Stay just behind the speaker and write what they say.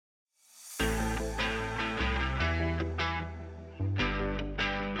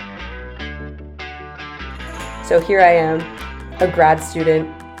So here I am, a grad student,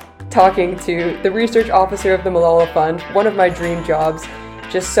 talking to the research officer of the Malala Fund, one of my dream jobs,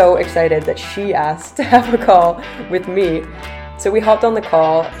 just so excited that she asked to have a call with me. So we hopped on the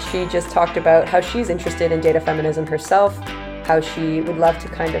call. She just talked about how she's interested in data feminism herself, how she would love to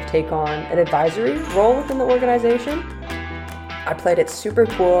kind of take on an advisory role within the organization. I played it super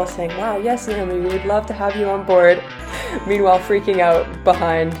cool, saying, wow, yes, Naomi, we would love to have you on board. Meanwhile, freaking out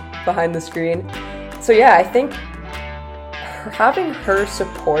behind the screen. So yeah, I think having her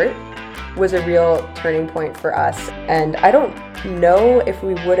support was a real turning point for us. And I don't know if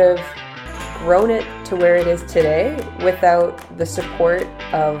we would have grown it to where it is today without the support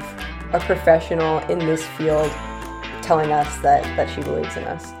of a professional in this field telling us that she believes in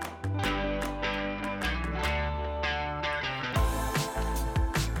us.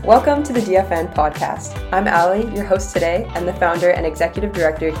 Welcome to the DFN podcast. I'm Allie, your host today, and the founder and executive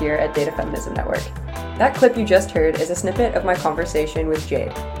director here at Data Feminism Network. That clip you just heard is a snippet of my conversation with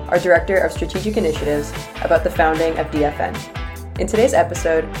Jade, our director of strategic initiatives, about the founding of DFN. In today's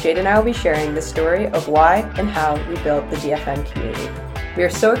episode, Jade and I will be sharing the story of why and how we built the DFN community. We are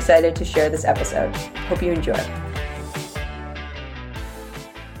so excited to share this episode. Hope you enjoy.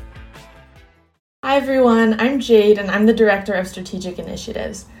 Hi everyone, I'm Jade and I'm the Director of Strategic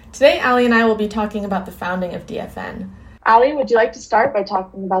Initiatives. Today, Allie and I will be talking about the founding of DFN. Allie, would you like to start by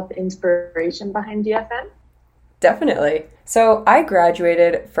talking about the inspiration behind DFN? Definitely. So I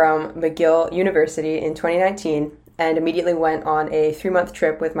graduated from McGill University in 2019 and immediately went on a 3-month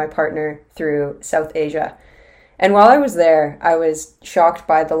trip with my partner through South Asia. And while I was there, I was shocked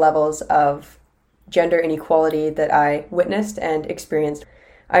by the levels of gender inequality that I witnessed and experienced.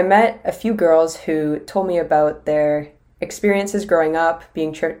 I met a few girls who told me about their experiences growing up,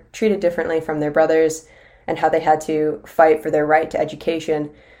 being treated differently from their brothers, and how they had to fight for their right to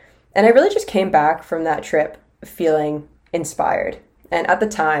education. And I really just came back from that trip feeling inspired. And at the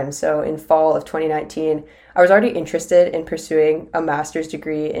time, so in fall of 2019, I was already interested in pursuing a master's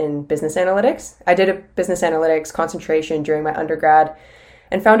degree in business analytics. I did a business analytics concentration during my undergrad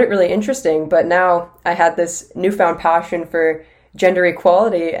and found it really interesting. But now I had this newfound passion for gender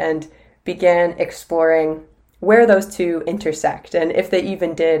equality and began exploring where those two intersect and if they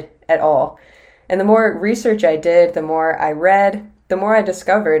even did at all. And the more research I did, the more I read, the more I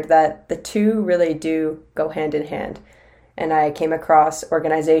discovered that the two really do go hand in hand. And I came across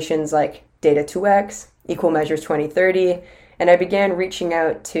organizations like Data 2X, Equal Measures 2030, and I began reaching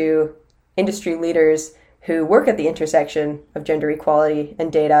out to industry leaders who work at the intersection of gender equality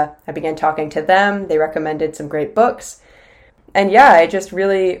and data. I began talking to them. They recommended some great books. And yeah, I just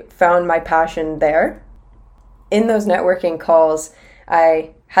really found my passion there. In those networking calls,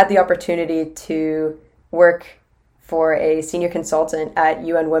 I had the opportunity to work for a senior consultant at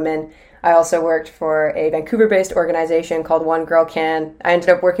UN Women. I also worked for a Vancouver-based organization called One Girl Can. I ended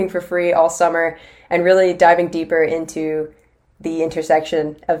up working for free all summer and really diving deeper into the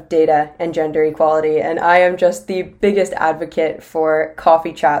intersection of data and gender equality. And I am just the biggest advocate for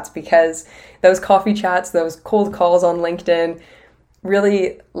coffee chats because those coffee chats, those cold calls on LinkedIn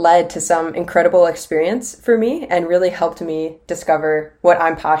really led to some incredible experience for me and really helped me discover what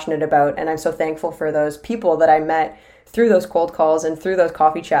I'm passionate about. And I'm so thankful for those people that I met through those cold calls and through those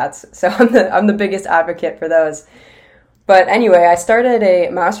coffee chats. So I'm the biggest advocate for those. But anyway, I started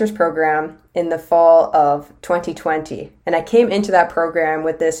a master's program in the fall of 2020. And I came into that program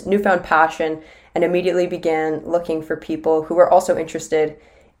with this newfound passion and immediately began looking for people who were also interested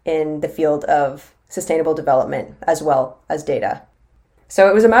in the field of sustainable development as well as data. So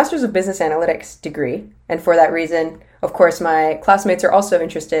it was a Master's of Business Analytics degree. And for that reason, of course, my classmates are also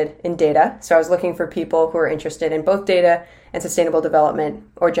interested in data. So I was looking for people who are interested in both data and sustainable development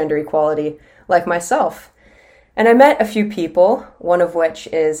or gender equality like myself. And I met a few people, one of which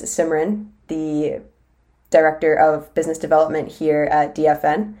is Simran, the Director of Business Development here at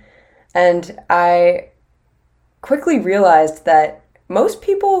DFN. And I quickly realized that most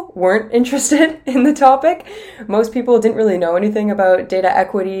people weren't interested in the topic. Most people didn't really know anything about data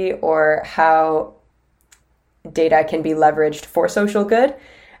equity or how data can be leveraged for social good.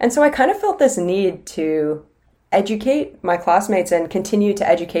 And so I kind of felt this need to educate my classmates and continue to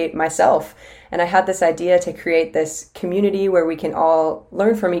educate myself. And I had this idea to create this community where we can all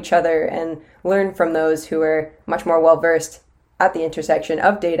learn from each other and learn from those who are much more well-versed at the intersection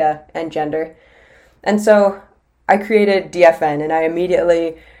of data and gender. And so I created DFN and I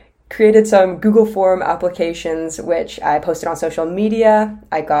immediately created some Google Form applications, which I posted on social media.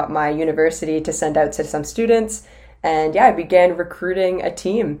 I got my university to send out to some students. And yeah, I began recruiting a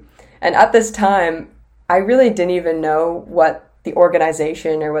team. And at this time, I really didn't even know what the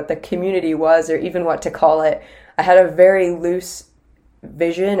organization or what the community was or even what to call it. I had a very loose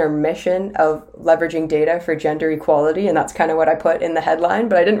vision or mission of leveraging data for gender equality, and that's kind of what I put in the headline,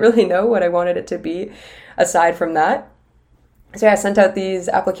 but I didn't really know what I wanted it to be aside from that. So yeah, I sent out these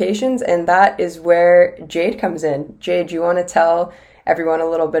applications, and that is where Jade comes in. Jade, do you want to tell everyone a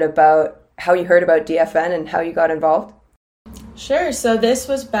little bit about how you heard about DFN and how you got involved? Sure. So this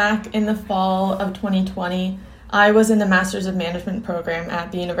was back in the fall of 2020. I was in the Masters of Management program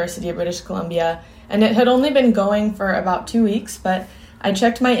at the University of British Columbia, and it had only been going for about 2 weeks, but I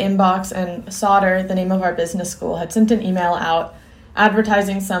checked my inbox and Sauder, the name of our business school, had sent an email out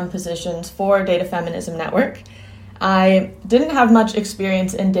advertising some positions for Data Feminism Network. I didn't have much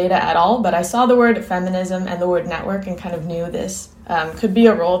experience in data at all, but I saw the word feminism and the word network and kind of knew this could be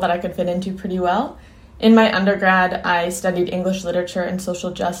a role that I could fit into pretty well. In my undergrad, I studied English literature and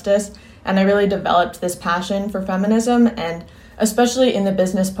social justice, and I really developed this passion for feminism, and especially in the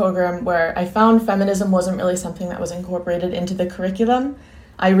business program where I found feminism wasn't really something that was incorporated into the curriculum.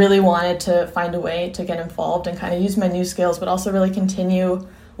 I really wanted to find a way to get involved and kind of use my new skills, but also really continue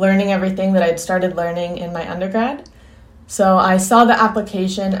learning everything that I'd started learning in my undergrad. So I saw the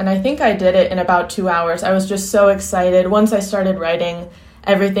application, and I think I did it in about 2 hours. I was just so excited. Once I started writing,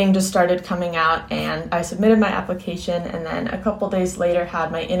 everything just started coming out, and I submitted my application, and then a couple days later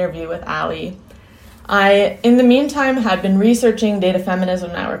had my interview with Ali. I, in the meantime, had been researching Data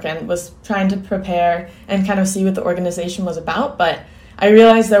Feminism Network and was trying to prepare and kind of see what the organization was about, but I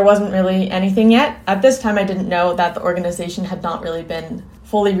realized there wasn't really anything yet. At this time, I didn't know that the organization had not really been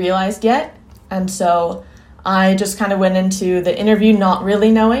fully realized yet, and so I just kind of went into the interview not really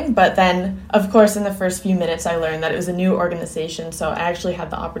knowing, but then, of course, in the first few minutes, I learned that it was a new organization, so I actually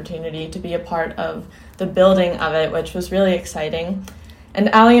had the opportunity to be a part of the building of it, which was really exciting. And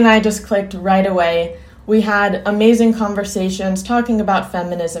Ali and I just clicked right away. We had amazing conversations talking about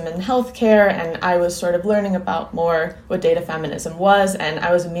feminism in healthcare, and I was sort of learning about more what data feminism was, and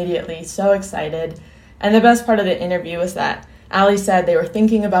I was immediately so excited. And the best part of the interview was that Ali said they were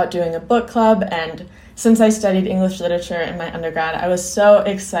thinking about doing a book club, and since I studied English literature in my undergrad, I was so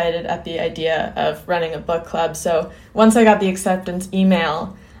excited at the idea of running a book club. So once I got the acceptance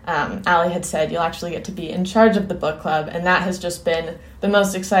email, Ali had said, you'll actually get to be in charge of the book club, and that has just been the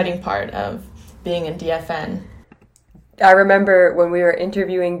most exciting part of being in DFN. I remember when we were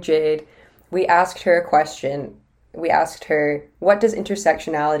interviewing Jade, we asked her a question. We asked her, what does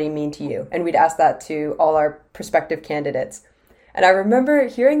intersectionality mean to you? And we'd ask that to all our prospective candidates. And I remember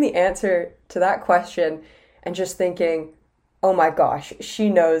hearing the answer to that question and just thinking, oh my gosh, she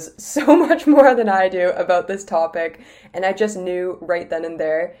knows so much more than I do about this topic. And I just knew right then and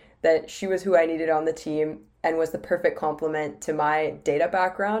there that she was who I needed on the team and was the perfect complement to my data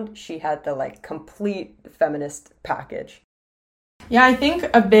background. She had the complete feminist package. Yeah, I think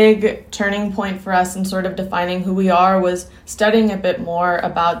a big turning point for us in sort of defining who we are was studying a bit more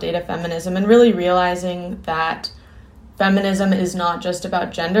about data feminism and really realizing that feminism is not just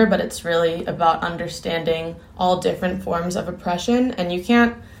about gender, but it's really about understanding all different forms of oppression. And you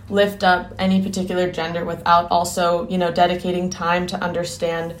can't lift up any particular gender without also, dedicating time to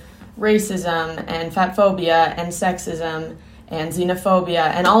understand racism and fatphobia and sexism and xenophobia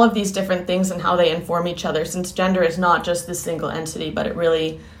and all of these different things and how they inform each other, since gender is not just this single entity, but it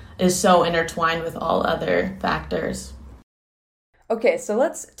really is so intertwined with all other factors. Okay, so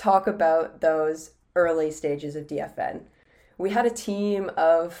let's talk about those early stages of DFN. We had a team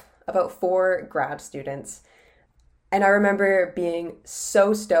of about 4 grad students, and I remember being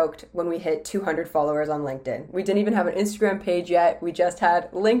so stoked when we hit 200 followers on LinkedIn. We didn't even have an Instagram page yet. We just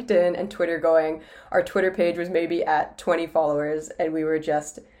had LinkedIn and Twitter going. Our Twitter page was maybe at 20 followers, and we were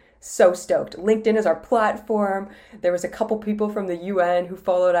just so stoked. LinkedIn is our platform. There was a couple people from the UN who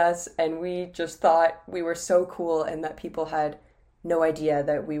followed us, and we just thought we were so cool and that people had no idea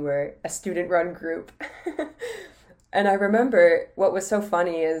that we were a student-run group. And I remember what was so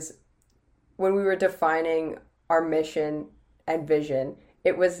funny is when we were defining our mission and vision,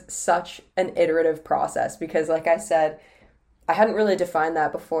 it was such an iterative process because, like I said, I hadn't really defined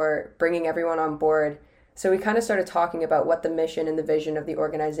that before bringing everyone on board. So we kind of started talking about what the mission and the vision of the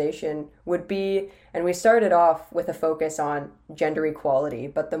organization would be. And we started off with a focus on gender equality.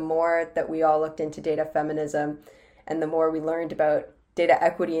 But the more that we all looked into data feminism and the more we learned about data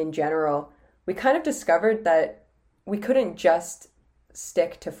equity in general, we kind of discovered that we couldn't just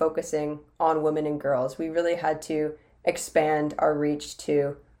stick to focusing on women and girls. We really had to expand our reach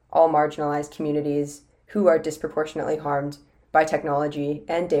to all marginalized communities who are disproportionately harmed by technology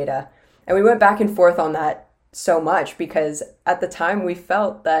and data. And we went back and forth on that so much because at the time we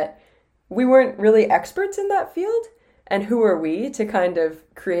felt that we weren't really experts in that field. And who are we to kind of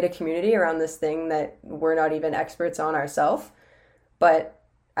create a community around this thing that we're not even experts on ourselves? But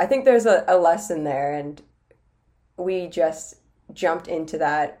I think there's a lesson there, and we just jumped into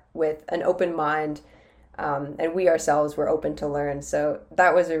that with an open mind, and we ourselves were open to learn. So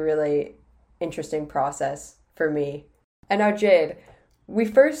that was a really interesting process for me. And now, Jade, we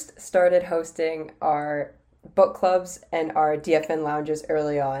first started hosting our book clubs and our DFN lounges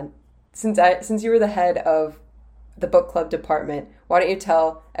early on. Since you were the head of the book club department, why don't you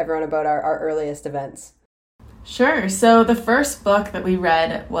tell everyone about our earliest events? Sure. So the first book that we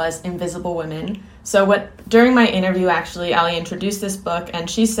read was Invisible Women. So during my interview, actually, Ali introduced this book, and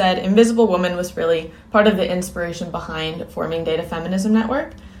she said Invisible Woman was really part of the inspiration behind forming Data Feminism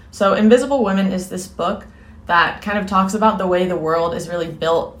Network. So Invisible Women is this book that kind of talks about the way the world is really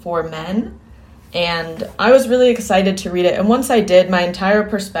built for men. And I was really excited to read it. And once I did, my entire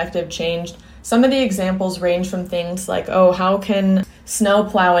perspective changed. Some of the examples range from things like, how can snow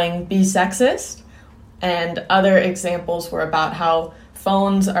plowing be sexist? And other examples were about how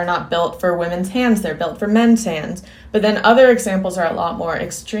phones are not built for women's hands, they're built for men's hands. But then other examples are a lot more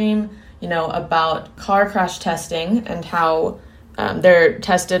extreme, about car crash testing and how they're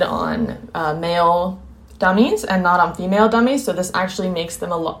tested on male dummies and not on female dummies. So this actually makes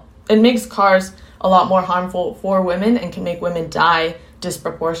makes cars a lot more harmful for women and can make women die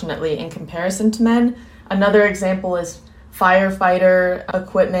disproportionately in comparison to men. Another example is firefighter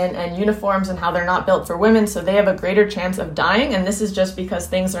equipment and uniforms and how they're not built for women, so they have a greater chance of dying, and this is just because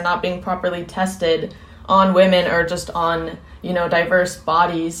things are not being properly tested on women or just on, diverse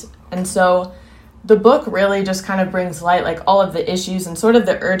bodies. And so the book really just kind of brings light like all of the issues and sort of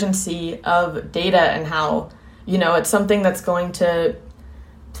the urgency of data and how, it's something that's going to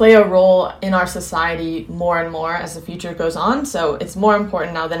play a role in our society more and more as the future goes on. So it's more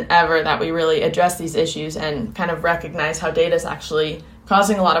important now than ever that we really address these issues and kind of recognize how data is actually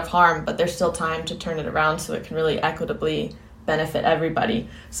causing a lot of harm, but there's still time to turn it around so it can really equitably benefit everybody.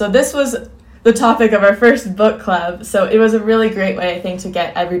 So this was the topic of our first book club. So it was a really great way, I think, to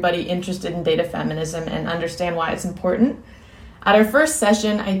get everybody interested in data feminism and understand why it's important. At our first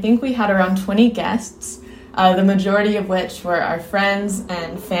session, I think we had around 20 guests, the majority of which were our friends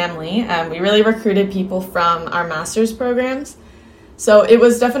and family. We really recruited people from our master's programs. So it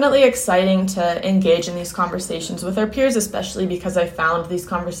was definitely exciting to engage in these conversations with our peers, especially because I found these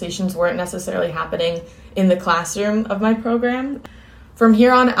conversations weren't necessarily happening in the classroom of my program. From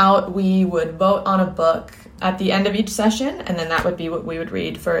here on out, we would vote on a book at the end of each session, and then that would be what we would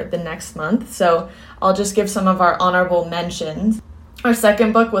read for the next month. So I'll just give some of our honorable mentions. Our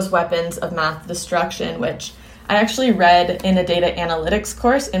second book was Weapons of Math Destruction, which I actually read in a data analytics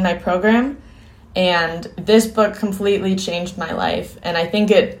course in my program. And this book completely changed my life. And I think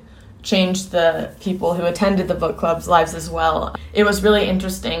it changed the people who attended the book club's lives as well. It was really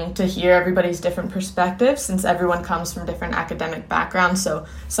interesting to hear everybody's different perspectives since everyone comes from different academic backgrounds. So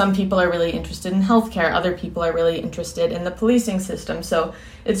some people are really interested in healthcare, other people are really interested in the policing system. So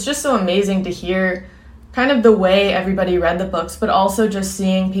it's just so amazing to hear kind of the way everybody read the books, but also just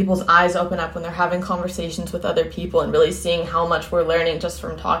seeing people's eyes open up when they're having conversations with other people and really seeing how much we're learning just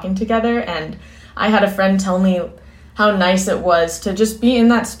from talking together. And I had a friend tell me how nice it was to just be in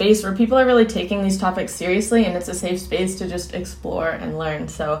that space where people are really taking these topics seriously, and it's a safe space to just explore and learn.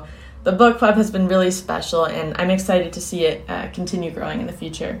 So the book club has been really special, and I'm excited to see it continue growing in the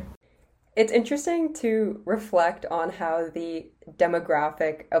future. It's interesting to reflect on how the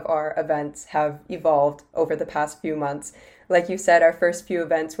demographic of our events have evolved over the past few months. Like you said, our first few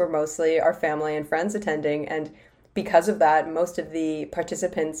events were mostly our family and friends attending, and because of that, most of the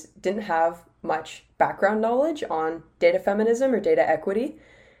participants didn't have much background knowledge on data feminism or data equity.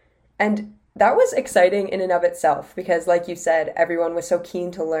 And that was exciting in and of itself because, like you said, everyone was so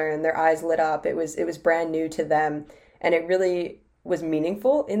keen to learn, their eyes lit up, it was brand new to them, and it really was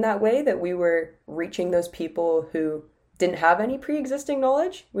meaningful in that way that we were reaching those people who didn't have any pre-existing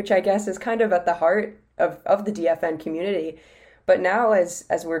knowledge, which I guess is kind of at the heart of the DFN community. But now as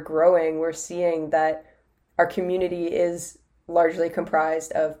we're growing, we're seeing that our community is largely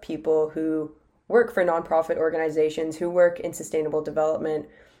comprised of people who work for nonprofit organizations, who work in sustainable development,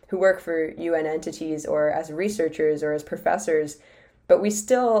 who work for UN entities or as researchers or as professors. But we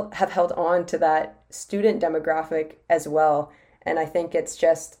still have held on to that student demographic as well. And I think it's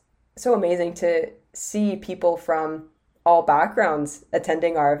just so amazing to see people from all backgrounds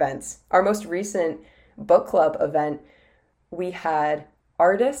attending our events. Our most recent book club event, we had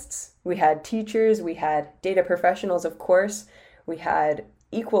artists, we had teachers, we had data professionals, of course. We had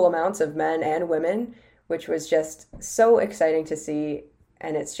equal amounts of men and women, which was just so exciting to see.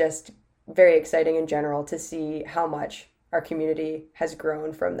 And it's just very exciting in general to see how much our community has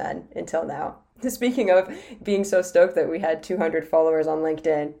grown from then until now. Speaking of being so stoked that we had 200 followers on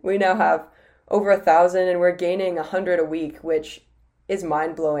LinkedIn, we now have over 1,000 and we're gaining 100 a week, which is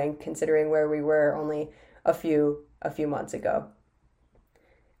mind-blowing considering where we were only a few months ago.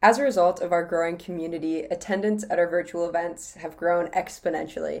 As a result of our growing community, attendance at our virtual events have grown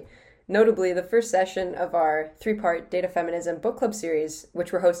exponentially. Notably, the first session of our 3-part Data Feminism book club series,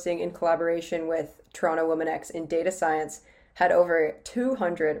 which we're hosting in collaboration with Toronto Women X in Data Science, had over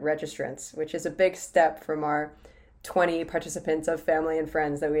 200 registrants, which is a big step from our 20 participants of family and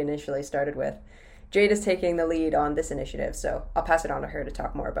friends that we initially started with. Jade is taking the lead on this initiative, so I'll pass it on to her to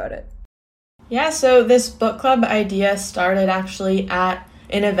talk more about it. Yeah, so this book club idea started actually at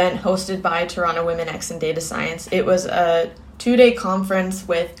an event hosted by Toronto Women X in Data Science. It was a 2-day conference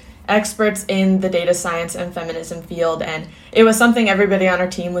with experts in the data science and feminism field, and it was something everybody on our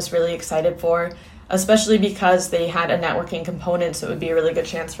team was really excited for, especially because they had a networking component, so it would be a really good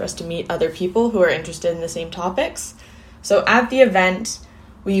chance for us to meet other people who are interested in the same topics. So at the event,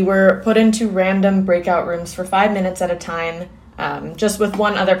 we were put into random breakout rooms for 5 minutes at a time, just with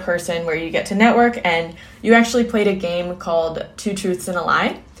one other person, where you get to network, and you actually played a game called 2 Truths and a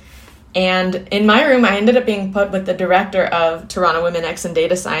Lie. And in my room, I ended up being put with the director of Toronto Women X and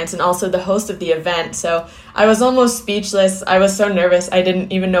Data Science and also the host of the event. So I was almost speechless. I was so nervous. I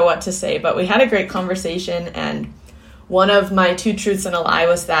didn't even know what to say, but we had a great conversation. And one of my 2 truths and a lie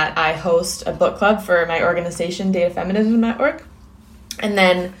was that I host a book club for my organization, Data Feminism Network. And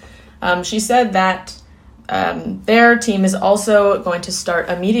then she said that their team is also going to start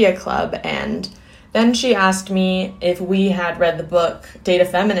a media club, and then she asked me if we had read the book Data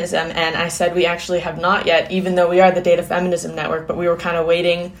Feminism, and I said we actually have not yet, even though we are the Data Feminism Network, but we were kind of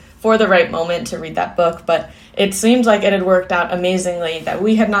waiting for the right moment to read that book. But it seemed like it had worked out amazingly that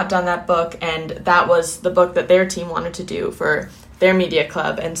we had not done that book, and that was the book that their team wanted to do for their media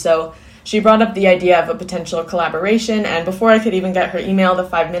club. And so she brought up the idea of a potential collaboration, and before I could even get her email, the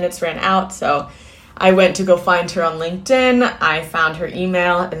 5 minutes ran out. So I went to go find her on LinkedIn, I found her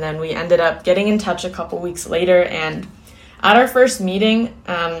email, and then we ended up getting in touch a couple weeks later. And at our first meeting,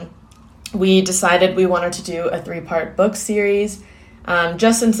 we decided we wanted to do a 3-part book series,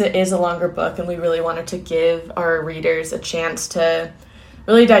 just since it is a longer book, and we really wanted to give our readers a chance to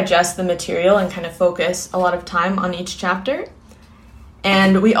really digest the material and kind of focus a lot of time on each chapter.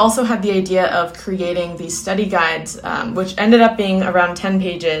 And we also had the idea of creating these study guides, which ended up being around 10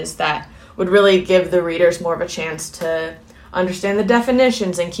 pages that would really give the readers more of a chance to understand the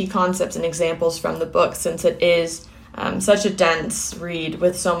definitions and key concepts and examples from the book, since it is such a dense read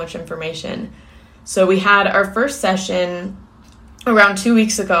with so much information. So we had our first session around 2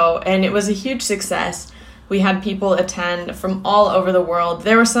 weeks ago, and it was a huge success. We had people attend from all over the world.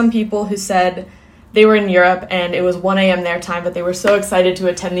 There were some people who said they were in Europe and it was 1 a.m. their time, but they were so excited to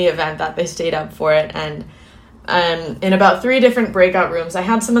attend the event that they stayed up for it. And in about 3 different breakout rooms, I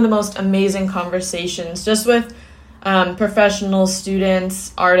had some of the most amazing conversations just with professional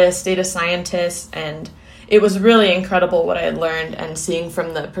students, artists, data scientists, and it was really incredible what I had learned and seeing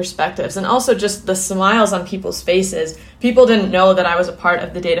from the perspectives, and also just the smiles on people's faces. People didn't know that I was a part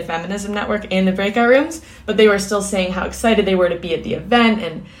of the Data Feminism Network in the breakout rooms, but they were still saying how excited they were to be at the event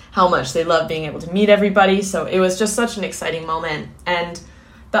and how much they loved being able to meet everybody. So it was just such an exciting moment. And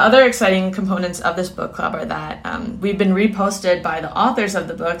the other exciting components of this book club are that we've been reposted by the authors of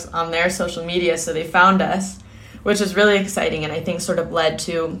the books on their social media, so they found us, which is really exciting, and I think sort of led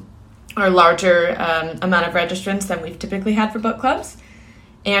to our larger amount of registrants than we've typically had for book clubs.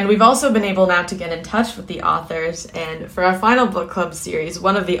 And we've also been able now to get in touch with the authors, and for our final book club series,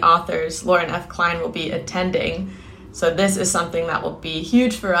 one of the authors, Lauren F. Klein, will be attending. So this is something that will be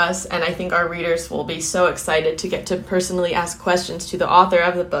huge for us, and I think our readers will be so excited to get to personally ask questions to the author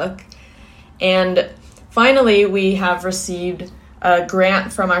of the book. And finally, we have received a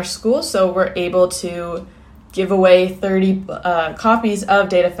grant from our school, so we're able to give away 30 copies of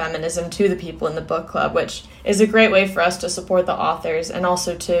Data Feminism to the people in the book club, which is a great way for us to support the authors and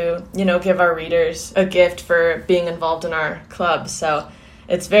also to, give our readers a gift for being involved in our club. So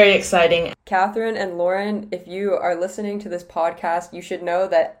it's very exciting. Catherine and Lauren, if you are listening to this podcast, you should know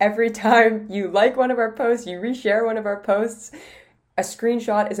that every time you like one of our posts, you reshare one of our posts, a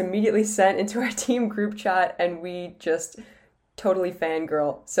screenshot is immediately sent into our team group chat, and we just totally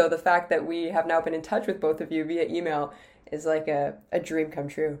fangirl. So the fact that we have now been in touch with both of you via email is like a dream come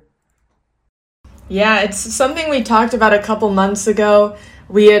true. Yeah, it's something we talked about a couple months ago.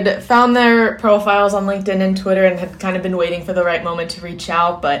 We had found their profiles on LinkedIn and Twitter and had kind of been waiting for the right moment to reach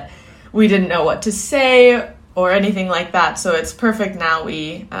out, but we didn't know what to say. or anything like that. So it's perfect now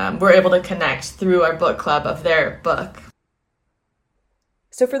we're able to connect through our book club of their book.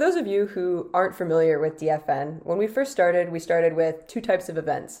 So for those of you who aren't familiar with DFN, when we first started, we started with two types of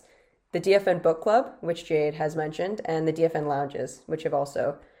events. The DFN Book Club, which Jade has mentioned, and the DFN Lounges, which have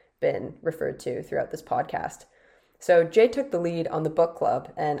also been referred to throughout this podcast. So Jade took the lead on the book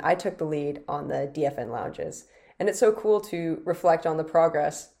club, and I took the lead on the DFN Lounges. And it's so cool to reflect on the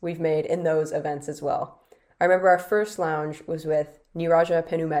progress we've made in those events as well. I remember our first lounge was with Niraja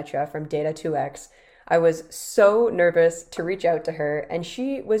Penumetra from Data 2X. I was so nervous to reach out to her, and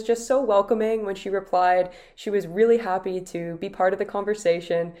she was just so welcoming when she replied. She was really happy to be part of the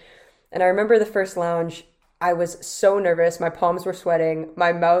conversation. And I remember the first lounge, I was so nervous. My palms were sweating.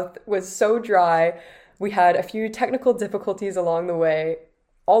 My mouth was so dry. We had a few technical difficulties along the way.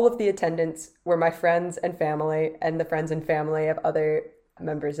 All of the attendants were my friends and family and the friends and family of other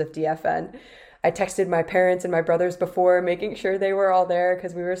members of DFN. I texted my parents and my brothers before, making sure they were all there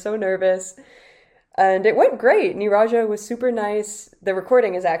because we were so nervous. And it went great. Niraja was super nice. The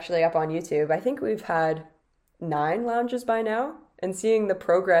recording is actually up on YouTube. I think we've had 9 lounges by now. And seeing the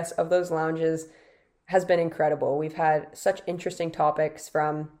progress of those lounges has been incredible. We've had such interesting topics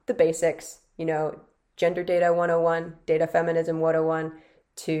from the basics, Gender Data 101, Data Feminism 101,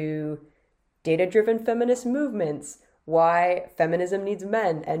 to data-driven feminist movements, why feminism needs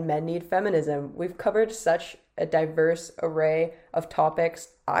men and men need feminism. We've covered such a diverse array of topics.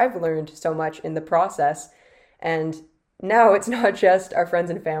 I've learned so much in the process. And now it's not just our friends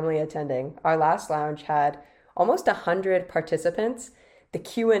and family attending. Our last lounge had almost 100 participants. The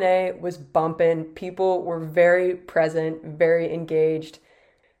Q&A was bumping. People were very present, very engaged.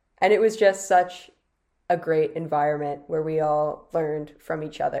 And it was just such a great environment where we all learned from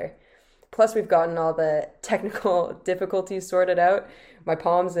each other. Plus, we've gotten all the technical difficulties sorted out. My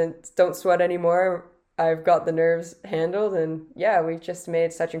palms don't sweat anymore. I've got the nerves handled. And yeah, we've just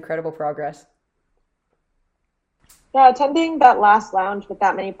made such incredible progress. Yeah, attending that last lounge with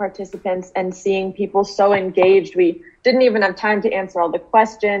that many participants and seeing people so engaged, we didn't even have time to answer all the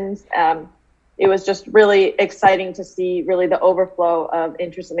questions. It was just really exciting to see really the overflow of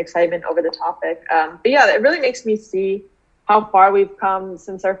interest and excitement over the topic. But yeah, it really makes me see how far we've come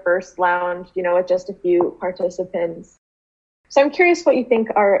since our first lounge, with just a few participants. So I'm curious what you think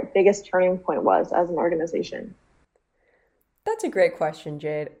our biggest turning point was as an organization. That's a great question,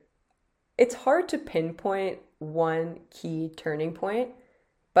 Jade. It's hard to pinpoint one key turning point,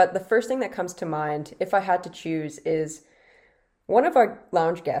 but the first thing that comes to mind, if I had to choose, is one of our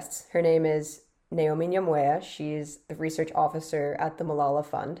lounge guests. Her name is Naomi Nyamweya. She's the research officer at the Malala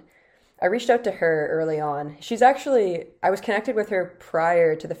Fund. I reached out to her early on. I was connected with her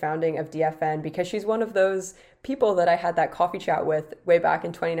prior to the founding of DFN because she's one of those people that I had that coffee chat with way back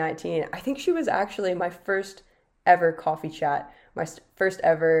in 2019. I think she was actually my first ever coffee chat, my first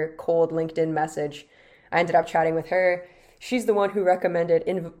ever cold LinkedIn message. I ended up chatting with her. She's the one who recommended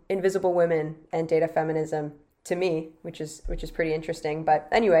Invisible Women and Data Feminism to me, which is pretty interesting. But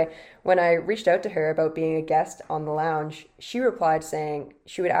anyway, when I reached out to her about being a guest on the lounge, she replied saying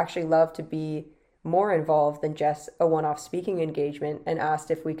she would actually love to be more involved than just a one-off speaking engagement, and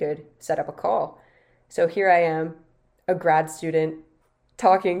asked if we could set up a call. So here I am, a grad student,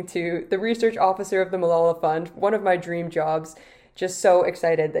 talking to the research officer of the Malala Fund, one of my dream jobs, just so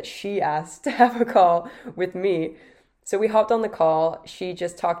excited that she asked to have a call with me. So we hopped on the call. She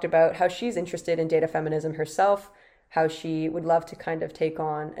just talked about how she's interested in data feminism herself, how she would love to kind of take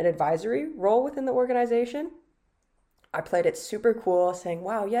on an advisory role within the organization. I played it super cool, saying,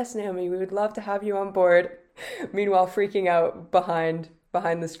 wow, yes, Naomi, we would love to have you on board. Meanwhile, freaking out behind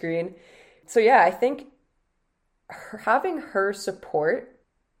the screen. So yeah, I think having her support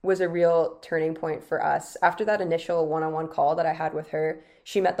was a real turning point for us. After that initial one-on-one call that I had with her,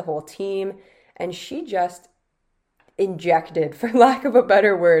 she met the whole team, and she just injected, for lack of a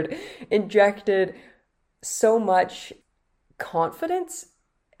better word, so much confidence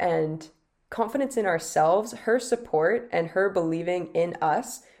in ourselves. Her support and her believing in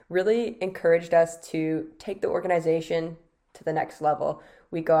us really encouraged us to take the organization to the next level.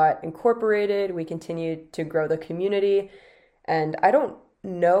 We got incorporated, we continued to grow the community, and I don't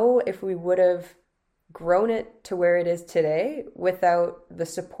know if we would have grown it to where it is today without the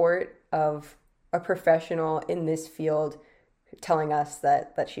support of a professional in this field telling us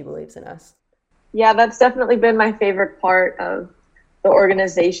that she believes in us. Yeah, that's definitely been my favorite part of the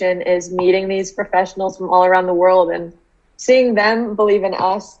organization, is meeting these professionals from all around the world and seeing them believe in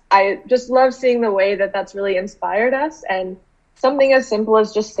us. I just love seeing the way that that's really inspired us, and something as simple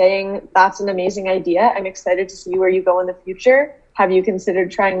as just saying, that's an amazing idea. I'm excited to see where you go in the future, have you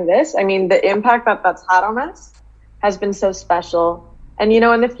considered trying this? I mean, the impact that that's had on us has been so special. And,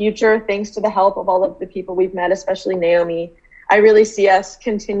 in the future, thanks to the help of all of the people we've met, especially Naomi, I really see us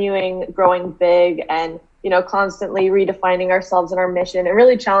continuing growing big and, constantly redefining ourselves and our mission and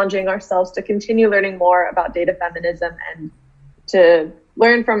really challenging ourselves to continue learning more about data feminism and to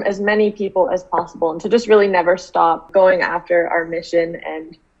learn from as many people as possible and to just really never stop going after our mission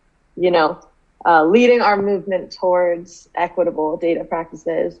and, leading our movement towards equitable data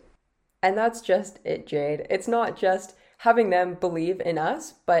practices. And that's just it, Jade. It's not just having them believe in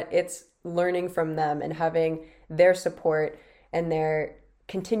us, but it's learning from them and having their support and their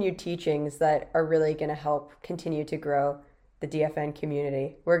continued teachings that are really going to help continue to grow the DFN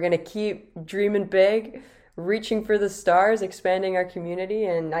community. We're going to keep dreaming big, reaching for the stars, expanding our community,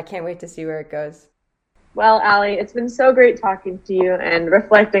 and I can't wait to see where it goes. Well, Allie, it's been so great talking to you and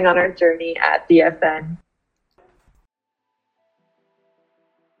reflecting on our journey at DFN.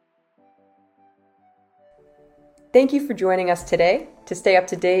 Thank you for joining us today. To stay up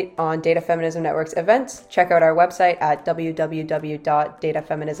to date on Data Feminism Network's events, check out our website at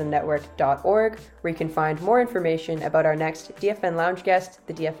www.datafeminismnetwork.org, where you can find more information about our next DFN Lounge guest,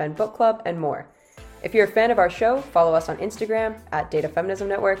 the DFN Book Club, and more. If you're a fan of our show, follow us on Instagram at Data Feminism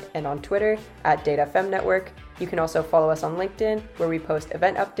Network and on Twitter at Data Fem Network. You can also follow us on LinkedIn, where we post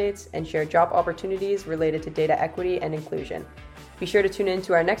event updates and share job opportunities related to data equity and inclusion. Be sure to tune in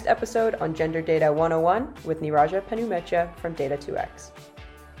to our next episode on Gender Data 101 with Niraja Panumecha from Data2X.